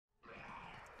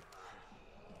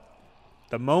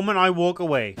The moment I walk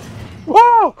away.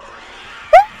 Whoa!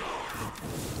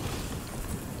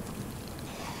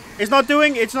 It's not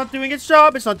doing its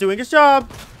job. It's not doing its job.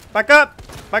 Back up.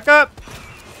 Back up.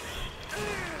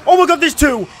 Oh my god, there's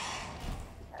two.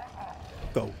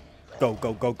 Go. Go,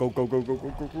 go, go, go, go, go, go, go,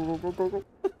 go, go, go, go, go.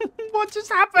 What just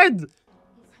happened?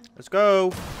 Let's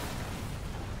go.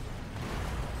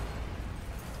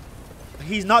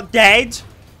 He's not dead.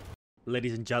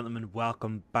 Ladies and gentlemen,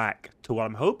 welcome back to what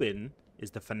I'm hoping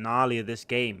is the finale of this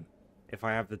game. If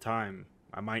I have the time.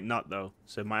 I might not though.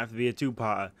 So it might have to be a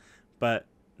two-parter. But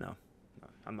no,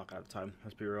 I'm not gonna have time.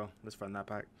 Let's be real. Let's run that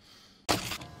back.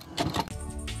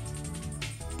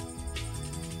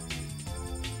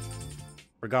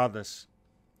 Regardless,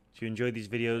 if you enjoy these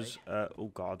videos, oh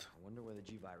god. I wonder where the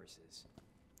G virus is.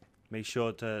 Make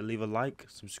sure to leave a like,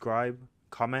 subscribe,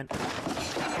 comment.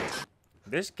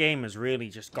 This game has really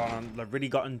just gone on, like, really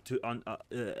gotten to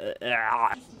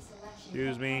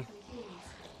excuse me.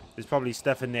 There's probably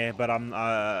stuff in there, but I'm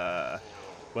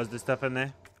was there stuff in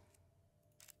there?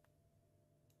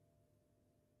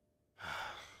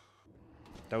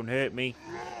 Don't hurt me.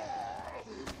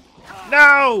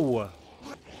 No!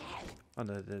 Oh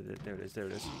no, there it is, there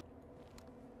it is.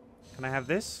 Can I have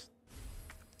this?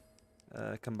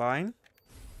 Combine.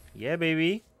 Yeah,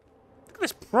 baby. Look at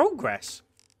this progress.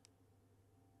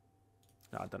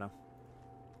 No, I don't know.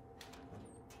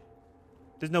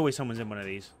 There's no way someone's in one of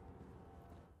these.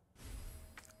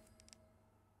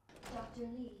 Dr.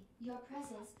 Lee, your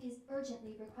presence is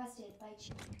urgently requested by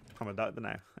I'm a doctor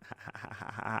now.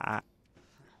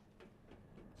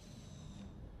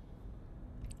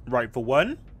 Right, for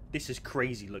one, this is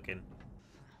crazy looking.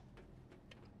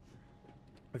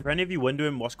 For any of you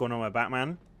wondering what's going on with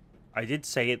Batman, I did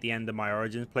say at the end of my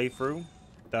Origins playthrough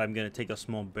that I'm going to take a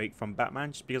small break from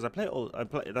Batman just because I play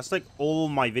that's like all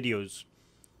my videos.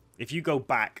 If you go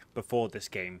back before this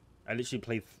game, I literally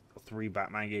played 3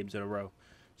 Batman games in a row.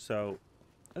 So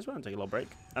I just want to take a little break.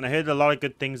 And I heard a lot of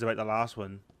good things about the last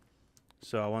one.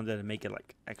 So I wanted to make it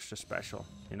like extra special,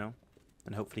 you know?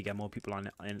 And hopefully get more people on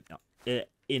it,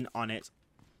 in on it.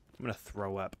 I'm going to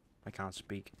throw up. I can't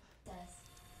speak.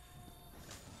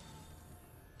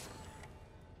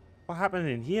 What happened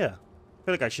in here? I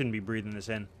feel like I shouldn't be breathing this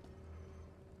in.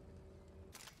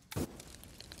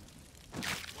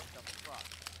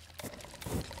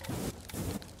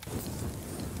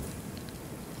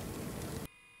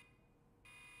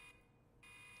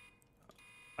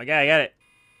 I get it.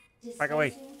 Back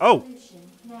away. Oh!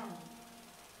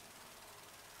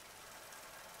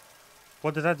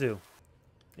 What did that do?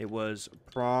 It was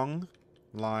prong,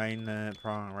 line,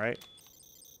 prong, right?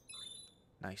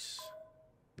 Nice.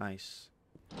 Nice.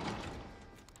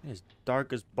 It's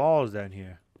dark as balls down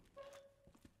here.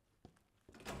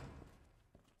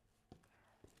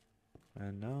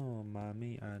 I know,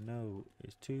 mommy, I know.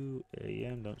 It's 2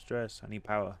 a.m. Don't stress. I need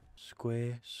power.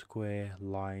 Square, square,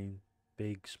 line,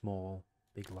 big, small,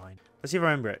 big line. Let's see if I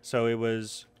remember it. So it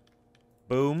was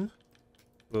boom,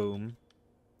 boom,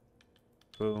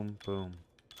 boom, boom.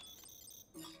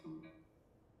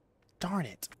 Darn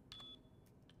it.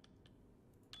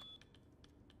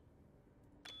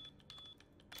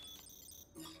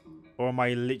 Or am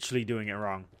I literally doing it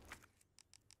wrong?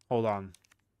 Hold on.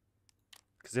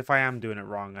 Because if I am doing it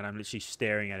wrong and I'm literally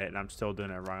staring at it and I'm still doing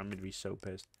it wrong, I'm going to be so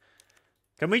pissed.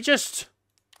 Can we just...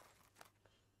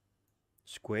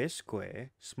 Square, square,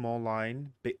 small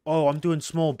line, big... Oh, I'm doing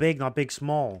small, big, not big,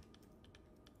 small.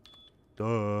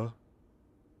 Duh.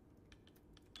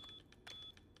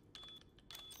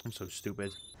 I'm so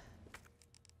stupid.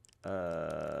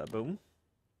 Boom.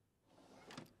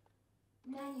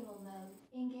 Manual mode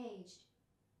engaged.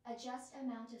 Adjust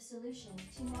amount of solution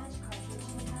to match cartridge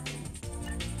capacity.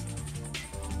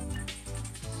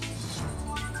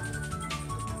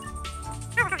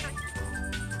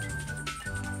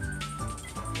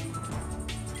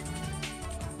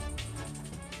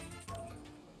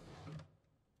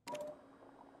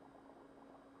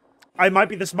 I might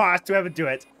be the smartest to ever do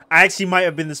it. I actually might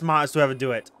have been the smartest to ever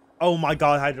do it. Oh my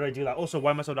god, how did I do that? Also,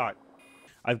 why am I so dark?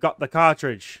 I've got the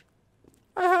cartridge.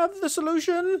 I have the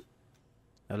solution.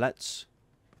 Now let's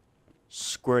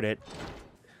squirt it.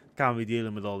 Can't be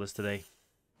dealing with all this today.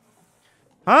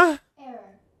 Huh? Error.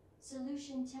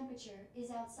 Solution temperature is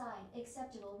outside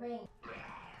acceptable range.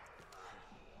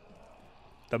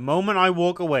 The moment I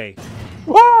walk away.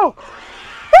 Whoa!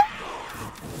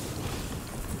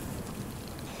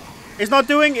 It's not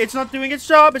doing its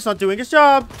job. It's not doing its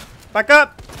job. Back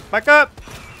up. Back up.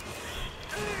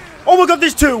 Oh my god,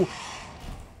 there's 2.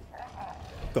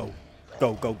 Go.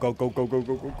 Go, go, go, go, go, go,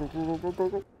 go, go, go, go, go, go,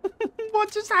 go.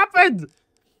 What just happened?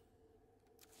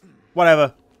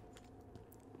 Whatever.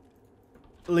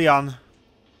 Leon.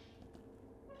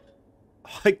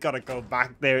 I gotta go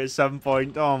back there at some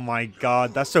point. Oh my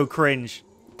god, that's so cringe.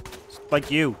 It's like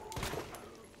you.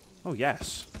 Oh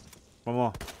yes. One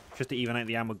more. Just to even out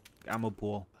the ammo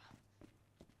pool.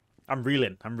 I'm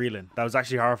reeling. I'm reeling. That was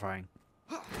actually horrifying.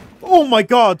 Oh my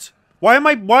god!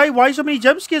 Why so many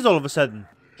jump scares all of a sudden?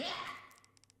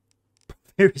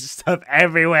 There's stuff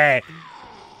everywhere.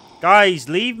 Guys,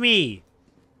 leave me.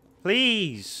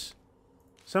 Please.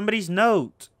 Somebody's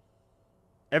note.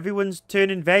 Everyone's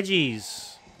turning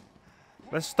veggies.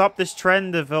 Let's stop this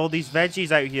trend of all these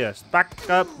veggies out here. Back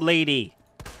up, lady.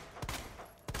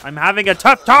 I'm having a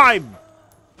tough time.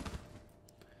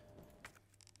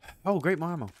 Oh, great,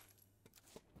 more ammo.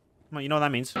 Well, you know what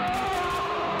that means.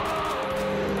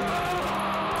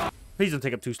 Please don't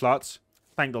take up 2 slots.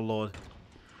 Thank the Lord.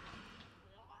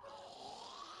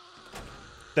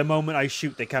 The moment I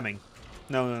shoot, they're coming.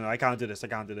 No, I can't do this. I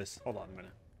can't do this. Hold on a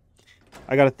minute.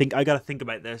 I gotta think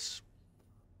about this.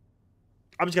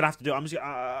 I'm just gonna have to do it. I'm just gonna...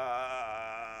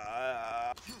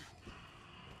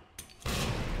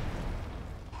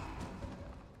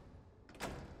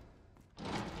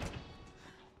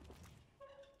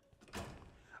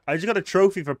 I just got a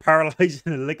trophy for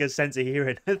paralyzing a liquor sense of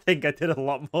hearing. I think I did a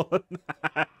lot more than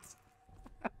that.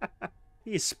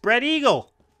 You spread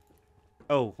eagle.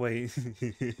 Oh, wait.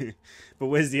 But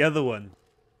where's the other one?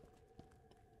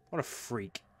 What a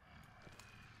freak.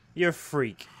 You're a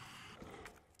freak.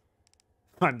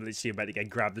 I'm literally about to get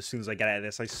grabbed as soon as I get out of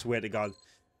this. I swear to God.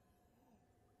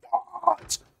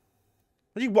 What?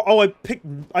 Oh, I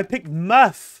picked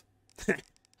Muff.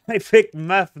 I picked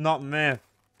Muff, not Myth.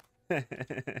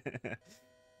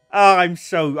 Oh, I'm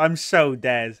so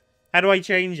dead. How do I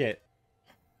change it?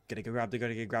 Gotta get grabbed,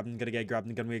 gotta get grabbed, gotta get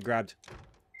grabbed, gotta get grabbed.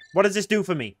 What does this do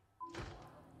for me?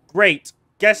 Great.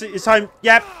 Guess it's time.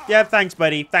 Yep, thanks,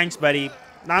 buddy. Thanks, buddy.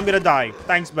 Now I'm gonna die.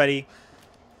 Thanks, buddy.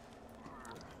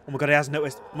 Oh my god, it hasn't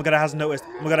noticed. Oh my god, it hasn't noticed.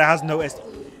 Oh my god, it hasn't noticed.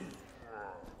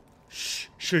 Shh,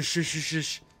 shush, shush, shush,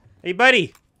 shush. Hey,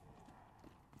 buddy.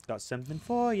 Got something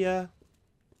for ya.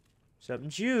 Something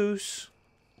juice.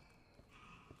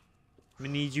 I'm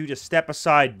gonna need you to step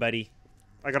aside, buddy.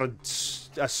 I got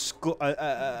I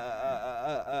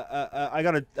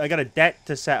got a debt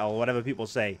to settle, whatever people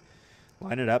say.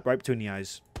 Line it up right between the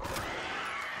eyes. What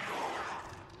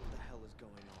the hell is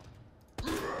going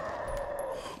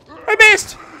on? I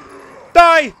missed!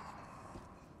 Die!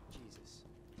 Jesus.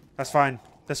 That's fine.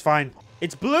 That's fine.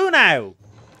 It's blue now!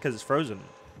 Because it's frozen.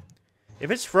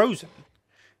 If it's frozen,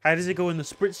 how does it go in the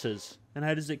spritzers? And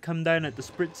how does it come down at the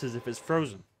spritzers if it's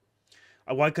frozen?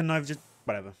 Why couldn't I have just...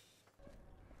 Whatever.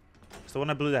 So when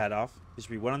I blew the head off, there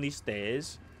should be one on these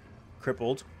stairs.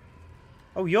 Crippled.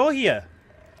 Oh, you're here.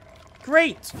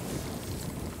 Great.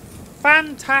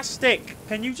 Fantastic.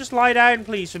 Can you just lie down,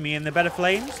 please, for me in the bed of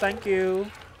flames? Thank you.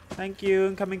 Thank you.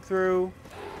 I'm coming through.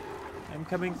 I'm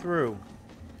coming through.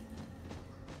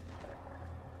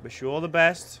 Wish you all the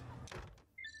best.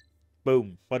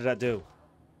 Boom. What did that do?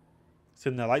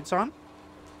 Turn the lights on.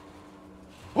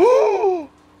 Oh!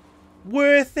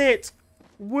 Worth it.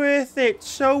 Worth it.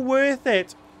 So worth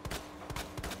it.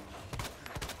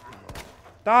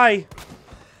 Die.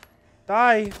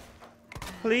 Die.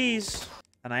 Please.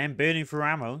 And I am burning through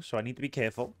ammo, so I need to be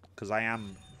careful. Because I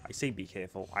say be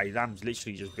careful. I am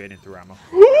literally just burning through ammo.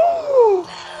 Oh!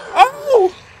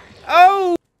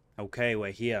 Oh! Okay,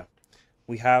 we're here.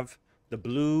 We have the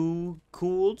blue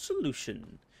cooled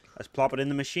solution. Let's plop it in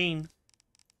the machine.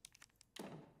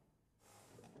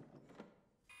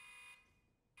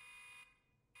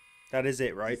 That is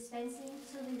it, right?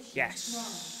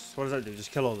 Yes. What does that do?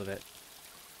 Just kill all of it.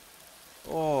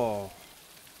 Oh.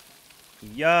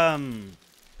 Yum.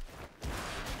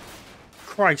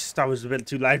 Christ, that was a bit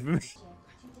too loud for me.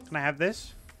 Can I have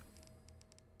this?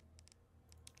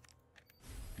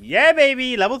 Yeah,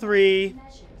 baby. Level 3.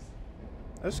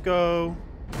 Let's go.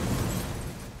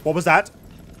 What was that?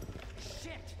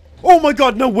 Shit. Oh my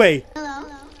god, no way. Hello.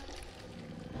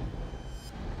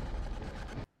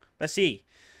 Let's see.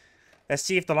 Let's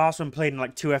see if the last one played in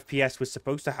like 2 FPS was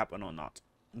supposed to happen or not.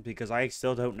 Because I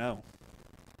still don't know.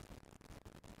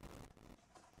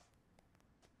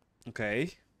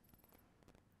 Okay.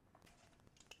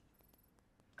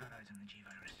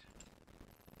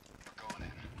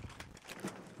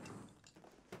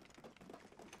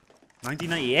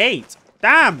 1998.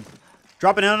 Damn.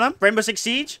 Dropping in on them. Rainbow Six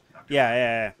Siege.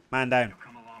 Yeah. Man down.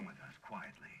 Come along with us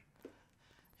quietly. You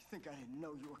think I didn't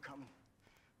know you were coming?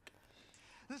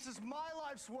 This is my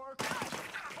life's work.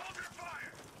 Hold your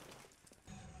fire!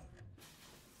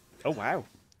 Oh, wow.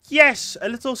 Yes, a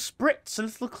little spritz, a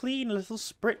little clean, a little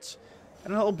spritz.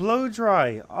 And a little blow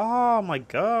dry. Oh my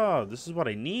god. This is what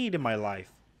I need in my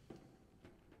life.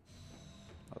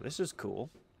 Oh, this is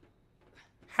cool.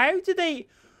 How did they...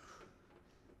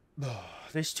 Oh,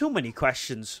 there's too many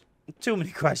questions. Too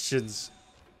many questions.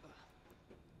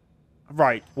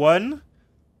 Right. 1.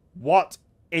 What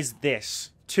is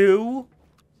this? 2.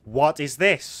 What is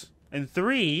this? And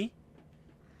 3.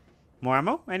 More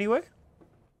ammo? Anyway?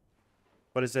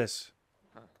 What is this?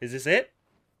 Is this it?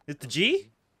 Is it the G?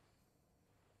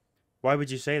 Why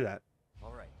would you say that?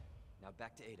 All right, now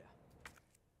back to Ada.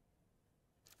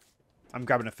 I'm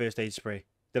grabbing a first aid spray.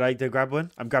 Did I grab one?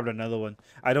 I'm grabbing another one.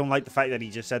 I don't like the fact that he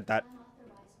just said that.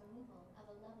 Unauthorized removal of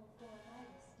a level 4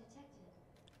 virus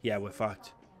detected. Yeah, we're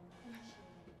fucked. Lockdown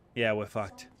initiated. Yeah, we're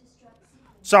fucked. Self-destruct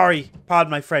sequence. Sorry,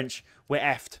 pardon my French. We're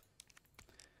effed.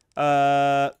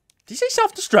 Did you say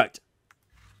self-destruct?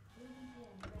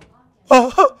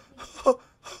 Oh,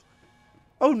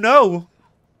 oh no.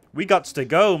 We got to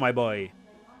go, my boy.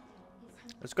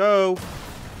 Let's go.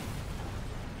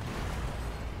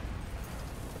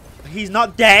 He's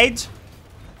not dead.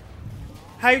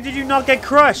 How did you not get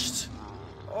crushed?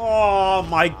 Oh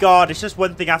my god, it's just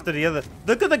one thing after the other.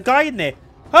 Look at the guy in there.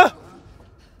 Huh?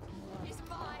 He's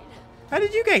fine. How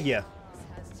did you get here?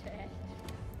 What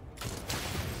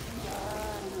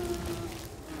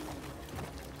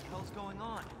the hell's going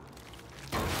on?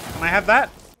 Can I have that?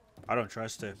 I don't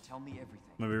trust her. Tell me everything.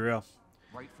 I'm gonna be real.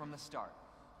 Right from the start.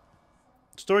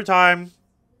 Story time.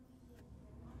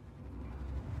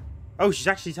 Oh, she's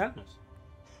actually telling us.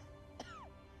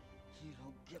 You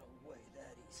don't get away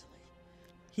that easily.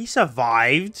 He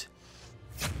survived.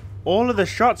 All of the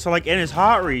shots are like in his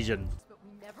heart region. But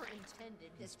we never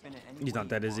intended this. Spin it any He's way not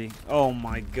dead, you is he? want. Oh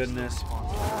my goodness.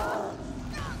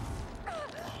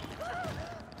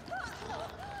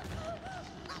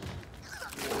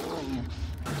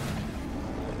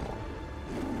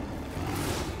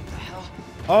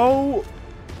 Oh.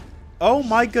 Oh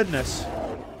my goodness.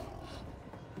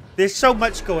 There's so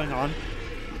much going on.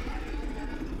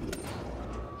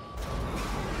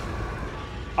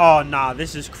 Oh, nah,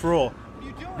 this is cruel.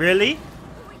 Really?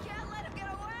 We can't let him get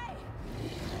away.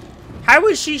 How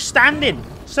is she standing?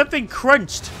 Something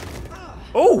crunched.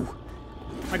 Oh.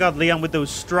 My god, Leon with those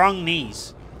strong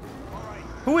knees.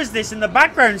 Who is this in the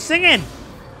background singing?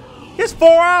 He has 4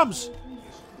 arms.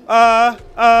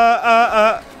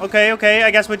 Okay, okay.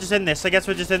 I guess we're just in this.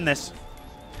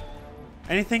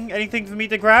 Anything for me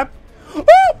to grab? Oh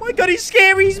my god, he's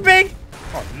scary. He's big.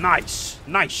 Oh, nice.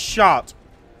 Nice shot.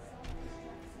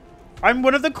 I'm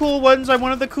one of the cool ones. I'm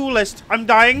one of the coolest. I'm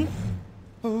dying.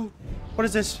 Oh, what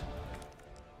is this?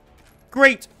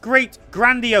 Great, great,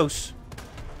 grandiose.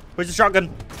 Where's the shotgun?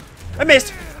 I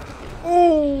missed.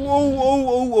 Oh.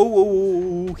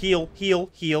 Heal.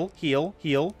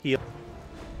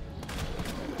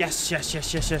 Yes.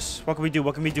 What can we do?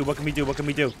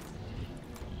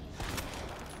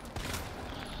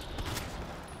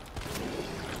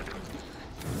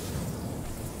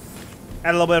 Add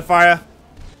a little bit of fire.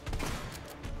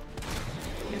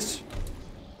 Yes.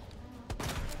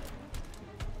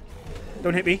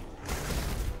 Don't hit me.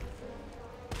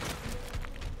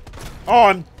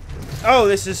 Oh,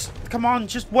 this is... Come on,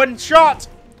 just one shot.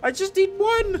 I just need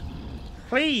one.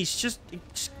 Please, just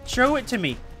show it to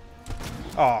me.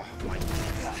 Oh, my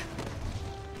God.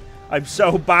 I'm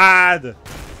so bad.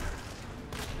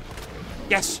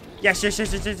 Yes.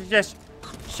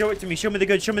 Show it to me. Show me the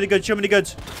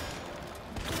goods.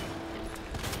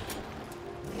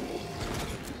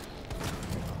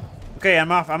 Okay,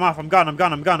 I'm off. I'm gone. I'm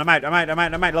out. A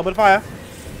little bit of fire.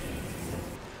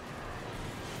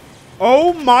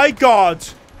 Oh my god.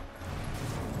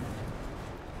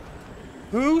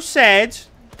 Who said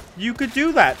you could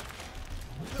do that?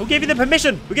 Who gave you the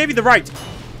permission? Who gave you the right?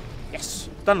 Yes.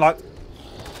 Done luck.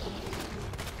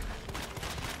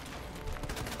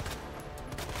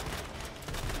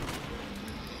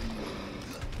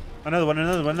 Another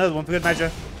one for good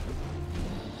measure.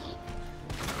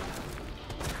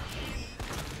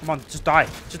 Come on, just die.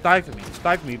 Just die for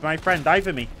me. My friend, die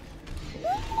for me.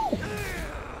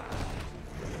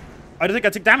 I don't think I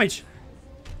took damage.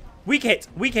 Weak hit.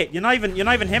 You're not even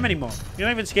him anymore. You're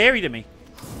not even scary to me.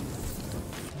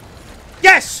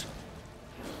 Yes!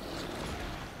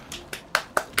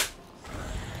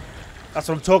 That's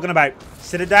what I'm talking about.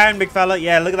 Sit it down, big fella.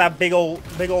 Yeah, look at that big old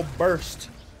burst.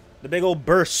 The big old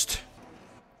burst.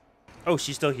 Oh,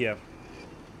 she's still here.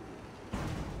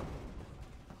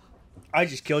 I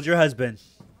just killed your husband.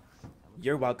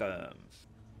 You're welcome.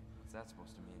 What's that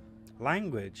supposed to mean?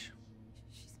 Language.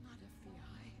 She's not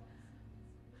FBI.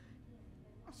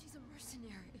 She's a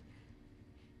mercenary.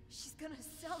 She's gonna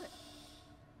sell it.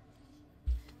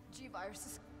 G-Virus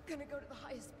is gonna go to the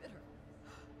highest bidder.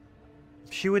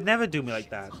 She would never do me like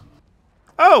that.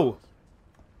 Oh!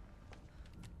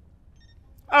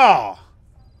 Oh!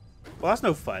 Well, that's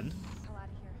no fun. Hell out of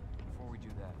here. Before we do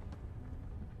that,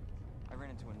 I ran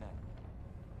into Annette.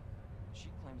 She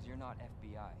claims you're not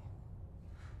FBI.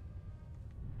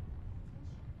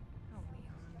 Oh,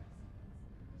 Leon.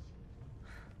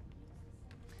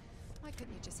 Why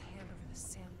couldn't you just hand over the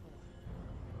sample?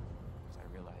 Because I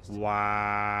realized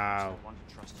Wow. I wanted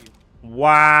to trust you.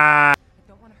 Wow. I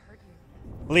don't want to hurt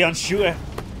you. Leon, shoot her.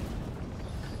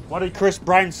 What did Chris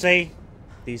Brown say?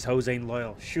 These hoes ain't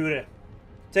loyal. Shoot her.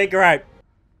 Take her out.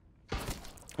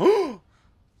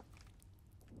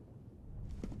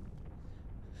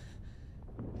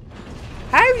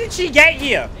 How did she get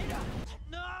here?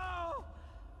 No!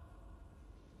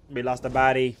 We lost a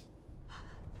body.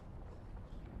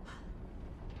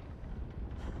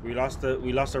 We lost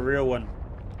a real one.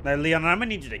 Now, Leon, I'm gonna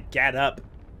need you to get up,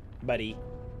 buddy.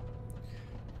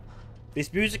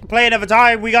 This music playing every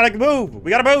time. We gotta move.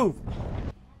 We gotta move.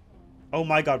 Oh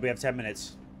my god, we have 10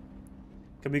 minutes.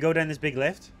 Can we go down this big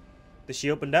lift that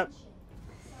she opened up?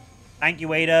 Thank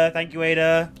you, Ada. Thank you,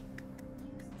 Ada.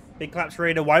 Big claps for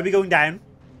Ada. Why are we going down?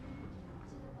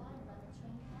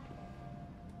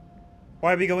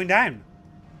 Why are we going down?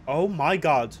 Oh my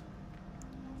god.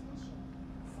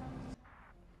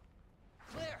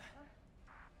 Claire!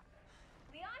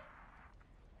 Leon?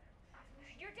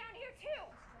 You're down here too.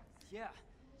 Yeah,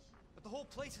 but the whole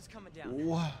place is coming down.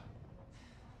 What?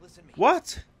 Listen to me.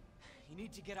 What? You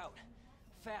need to get out.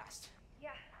 Fast. Yeah.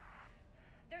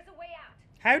 There's a way out.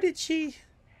 How did she...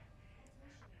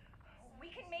 We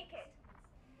can make it.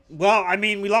 Well, I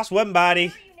mean, we lost one body.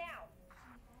 Where are you now?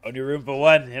 Only room for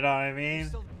one, you know what I mean?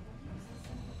 Still...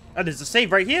 Oh, there's a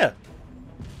save right here.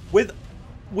 With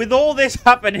all this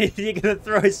happening, you're gonna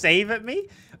throw a save at me?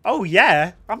 Oh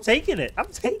yeah, I'm taking it.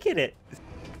 I'm taking it.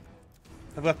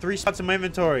 I've got 3 spots in my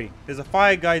inventory. There's a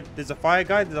fire guy. There's a fire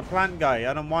guy. There's a plant guy.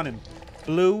 I don't want him.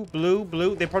 Blue, blue,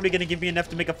 blue. They're probably gonna give me enough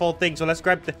to make a full thing. So let's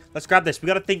grab this. We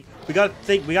gotta think. We gotta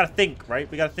think. Right?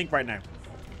 We gotta think right now.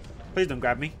 Please don't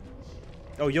grab me.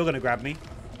 Oh, you're gonna grab me.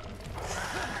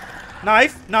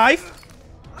 Knife, knife.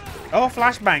 Oh,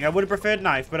 flashbang. I would have preferred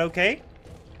knife, but okay.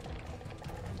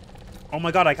 Oh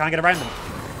my god, I can't get around them.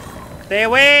 Stay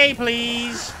away,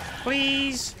 please.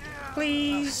 Please.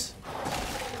 Please.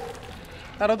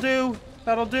 That'll do.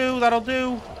 That'll do. That'll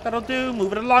do. That'll do.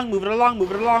 Move it along. Move it along.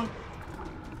 Move it along.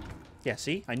 Yeah,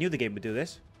 see? I knew the game would do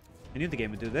this. I knew the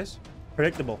game would do this.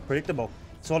 Predictable. Predictable.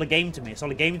 It's all a game to me. It's all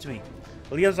a game to me.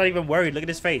 Leon's not even worried. Look at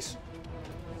his face.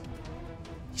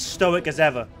 He's stoic as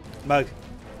ever. Mug.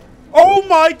 Oh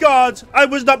my god! I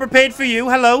was not prepared for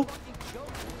you. Hello.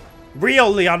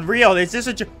 Real, Leon. Real. Is this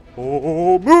a...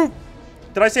 Oh, move!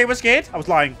 Did I say I was scared? I was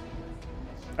lying.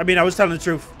 I mean, I was telling the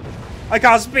truth. I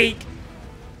can't speak.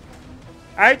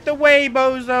 Out the way,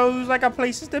 bozos. I got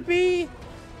places to be.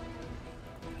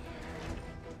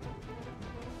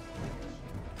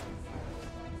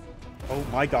 Oh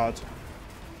my god.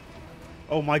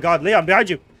 Oh my god. Leon, behind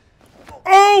you.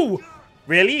 Oh!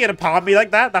 Really? You're gonna palm me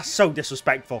like that? That's so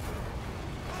disrespectful.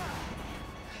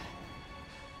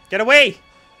 Get away!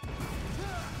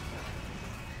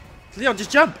 Leon,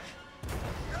 just jump.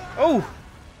 Oh!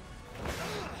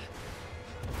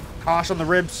 Harsh on the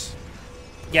ribs.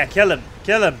 Yeah, kill him.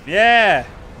 Kill him. Yeah.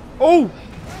 Oh!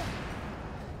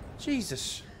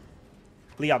 Jesus.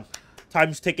 Leon,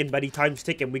 time's ticking, buddy. Time's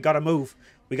ticking. We gotta move.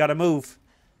 We gotta move.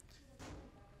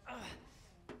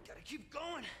 Gotta keep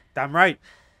going. Damn right.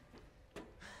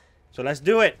 So let's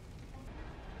do it.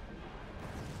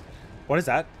 What is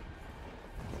that?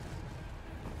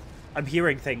 I'm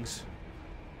hearing things.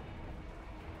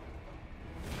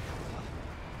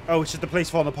 Oh, it's just the place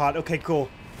falling apart. Okay, cool.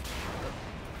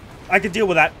 I can deal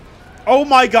with that. Oh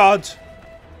my god.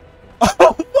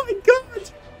 Oh my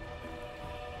god.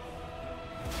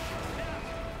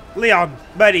 Leon,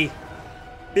 buddy.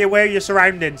 Be aware of your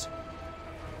surroundings.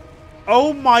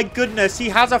 Oh my goodness, he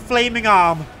has a flaming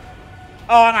arm.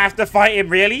 Oh, and I have to fight him,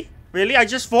 really? Really? I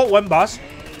just fought one boss.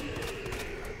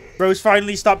 Bro's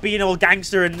finally stopped being all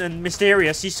gangster and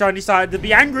mysterious. He's finally started to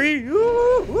be angry.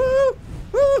 Ooh, ooh,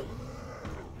 ooh.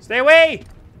 Stay away!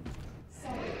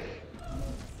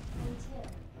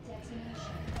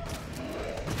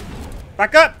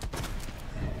 Back up!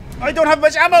 I don't have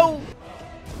much ammo!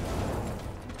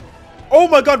 Oh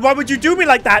my god, why would you do me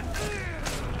like that?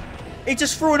 It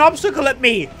just threw an obstacle at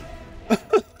me!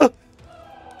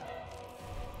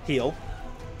 Heal.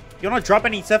 You wanna drop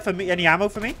any stuff for me, any ammo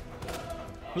for me?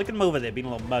 Look at him over there being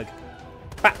a little mug.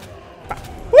 Bah! Bah!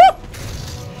 Woo!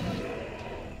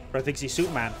 Bro thinks he's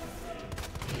Superman.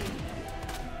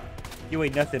 You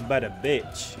ain't nothing but a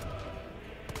bitch.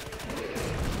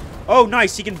 Oh,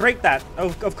 nice. He can break that.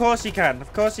 Oh, of course he can.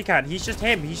 Of course he can. He's just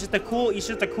him. He's just a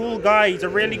cool guy. He's a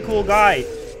really cool guy.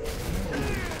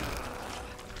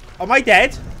 Am I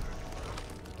dead?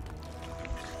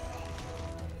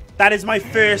 That is my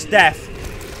first death.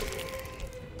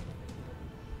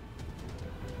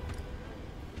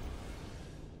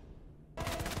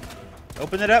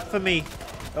 Open it up for me.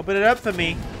 Open it up for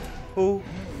me. Ooh.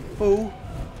 Ooh.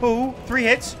 Ooh. 3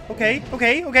 hits. Okay.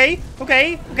 Okay. Okay.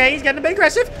 Okay. Okay. He's getting a bit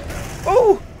aggressive.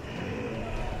 Ooh.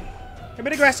 A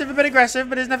bit aggressive. A bit aggressive.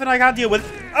 But there's nothing I can't deal with.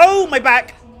 Oh, my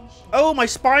back. Oh, my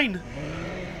spine.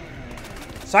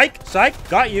 Psych. Psych.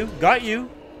 Got you. Got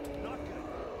you.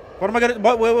 What am I gonna...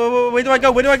 Where do I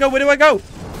go? Where do I go? Where do I go?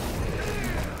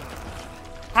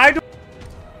 How do...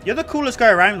 You're the coolest guy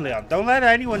around, Leon. Don't let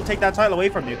anyone take that title away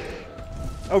from you.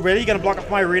 Oh, really? You're gonna block off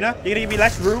my arena? You're gonna give me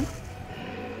less room?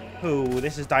 Ooh,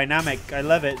 this is dynamic. I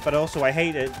love it, but also I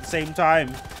hate it at the same time.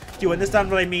 Do you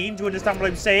understand what I mean? Do you understand what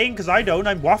I'm saying? Because I don't.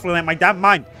 I'm waffling at my damn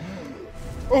mind.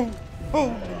 Oh,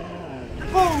 oh,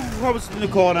 oh. I was in the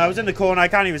corner. I was in the corner. I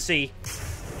can't even see.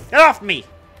 Get off me.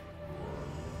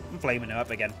 I'm flaming it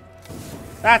up again.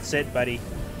 That's it, buddy.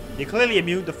 You're clearly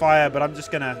immune to fire, but I'm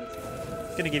just gonna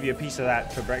give you a piece of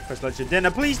that for breakfast, lunch, and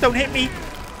dinner. Please don't hit me.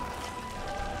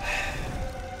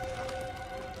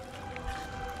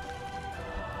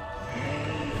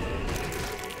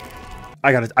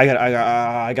 I gotta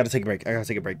take a break. I gotta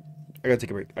take a break. I gotta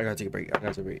take a break. I gotta take a break.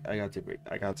 I gotta take a break. I gotta take a break.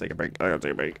 I gotta take a break. I gotta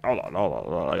take a break. Hold on, hold on,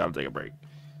 hold on. I gotta take a break.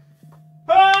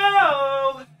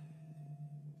 Oh!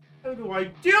 How do I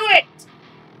do it?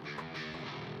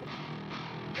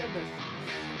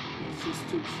 It's just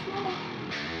too strong.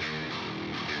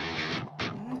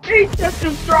 He's just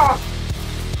too strong.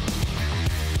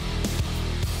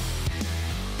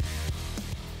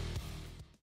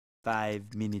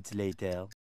 Five minutes later.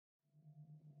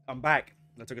 I'm back.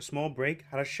 I took a small break,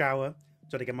 had a shower,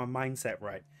 so to get my mindset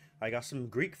right. I got some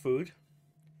Greek food.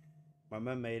 My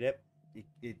mum made it.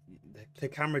 The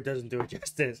camera doesn't do it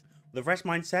justice. The fresh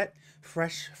mindset,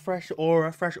 fresh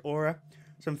aura,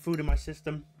 some food in my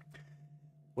system.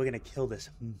 We're gonna kill this.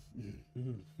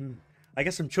 I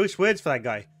got some choice words for that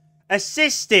guy.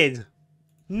 Assisted.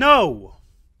 No.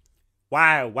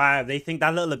 Wow. They think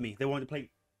that little of me. They want to play.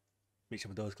 Make sure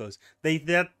my door's closed. They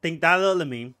think that little of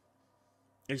me.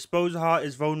 Exposed heart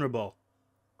is vulnerable.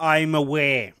 I'm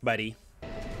aware, buddy.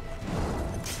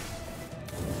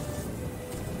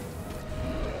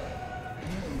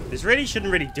 This really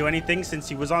shouldn't really do anything since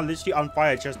he was literally on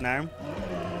fire just now.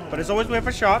 But it's always worth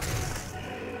a shot.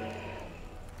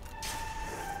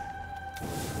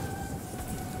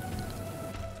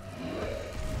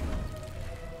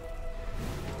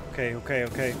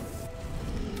 Okay.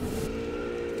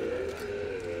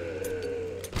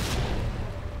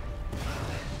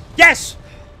 Yes!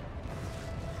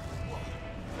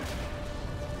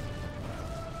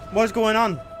 What's going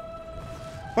on?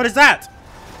 What is that?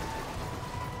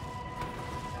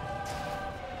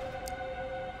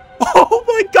 Oh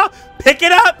my god! Pick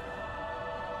it up!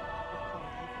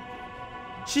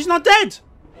 She's not dead!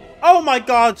 Oh my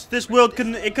god! This world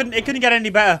couldn't get any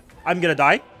better. I'm gonna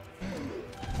die.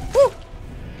 Woo!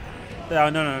 Oh,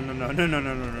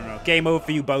 no. Game over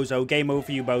for you, bozo. Game over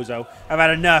for you, bozo. I've had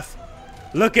enough.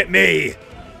 Look at me!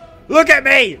 Look at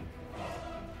me!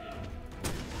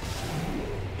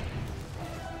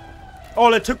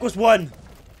 All it took was one.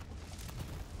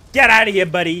 Get out of here,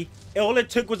 buddy. All it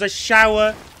took was a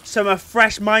shower, a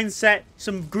fresh mindset,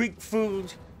 some Greek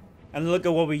food, and look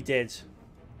at what we did.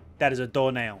 That is a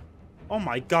doornail. Oh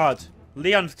my god.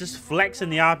 Leon's just flexing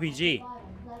the RPG.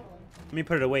 Let me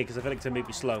put it away because I feel like it's going to make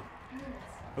me slow.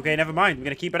 Okay, never mind. I'm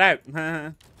going to keep it out.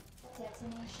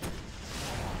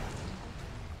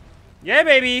 Yeah,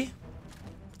 baby.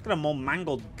 Look at a more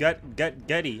mangled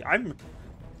gutty.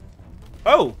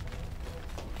 Oh.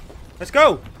 Let's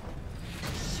go.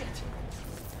 Shit.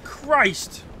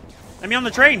 Christ. Let me on the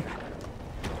train.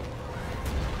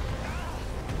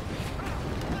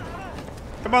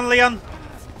 Come on, Leon.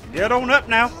 Get on up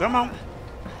now. Come on.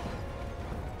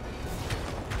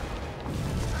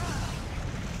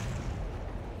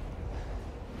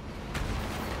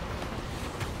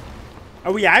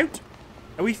 Are we out?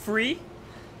 Are we free?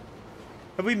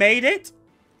 Have we made it?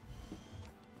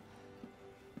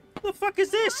 What the fuck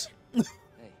is this? Hey,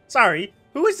 Sorry.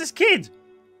 Who is this kid?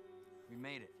 we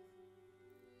made it.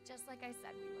 Just like I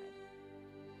said we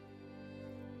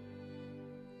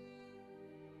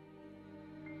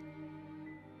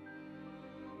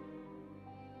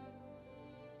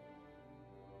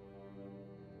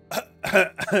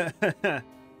would.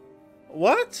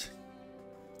 What?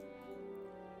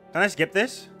 Can I skip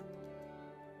this?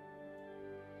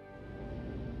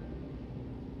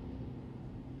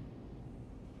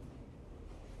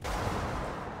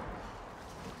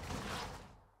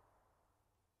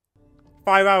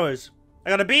 $5. I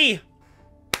got a B.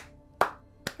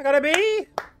 I got a B.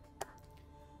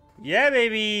 Yeah,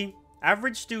 baby.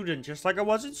 Average student, just like I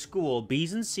was in school.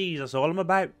 B's and C's, that's all I'm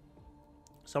about.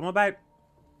 That's all I'm about.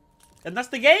 And that's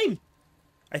the game,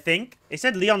 I think. It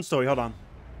said Leon's story, hold on.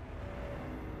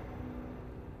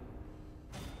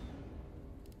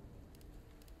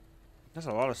 That's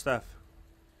a lot of stuff.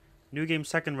 New game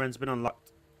second run's been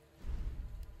unlocked.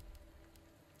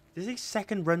 This is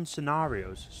second run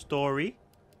scenarios. Story.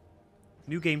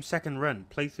 New game second run.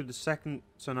 Play through the second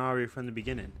scenario from the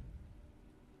beginning.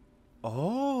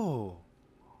 Oh.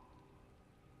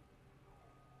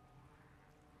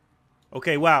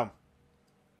 Okay, wow.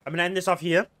 I'm gonna end this off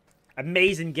here.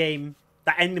 Amazing game.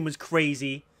 That ending was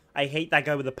crazy. I hate that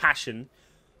guy with a passion.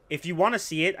 If you want to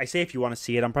see it, I say if you want to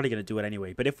see it, I'm probably going to do it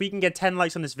anyway. But if we can get 10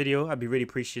 likes on this video, I'd be really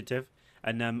appreciative.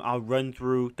 And I'll run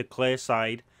through the clear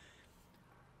side.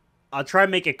 I'll try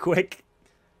and make it quick.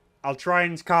 I'll try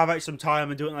and carve out some time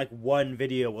and do it in like one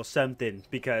video or something.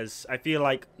 Because I feel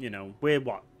like, you know, we're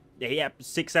what?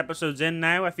 6 episodes in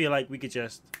now. I feel like we could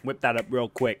just whip that up real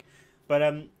quick.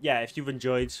 But yeah, if you've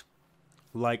enjoyed,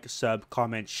 like, sub,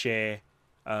 comment, share.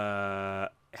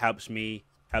 Helps me.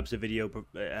 Helps the video,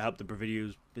 help the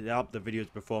video's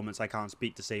performance. I can't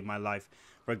speak to save my life.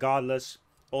 Regardless,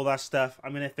 all that stuff.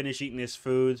 I'm gonna finish eating this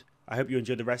food. I hope you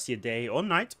enjoy the rest of your day or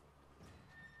night.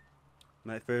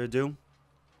 Without further ado,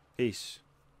 peace.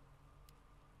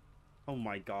 Oh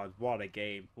my God, what a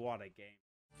game! What a game!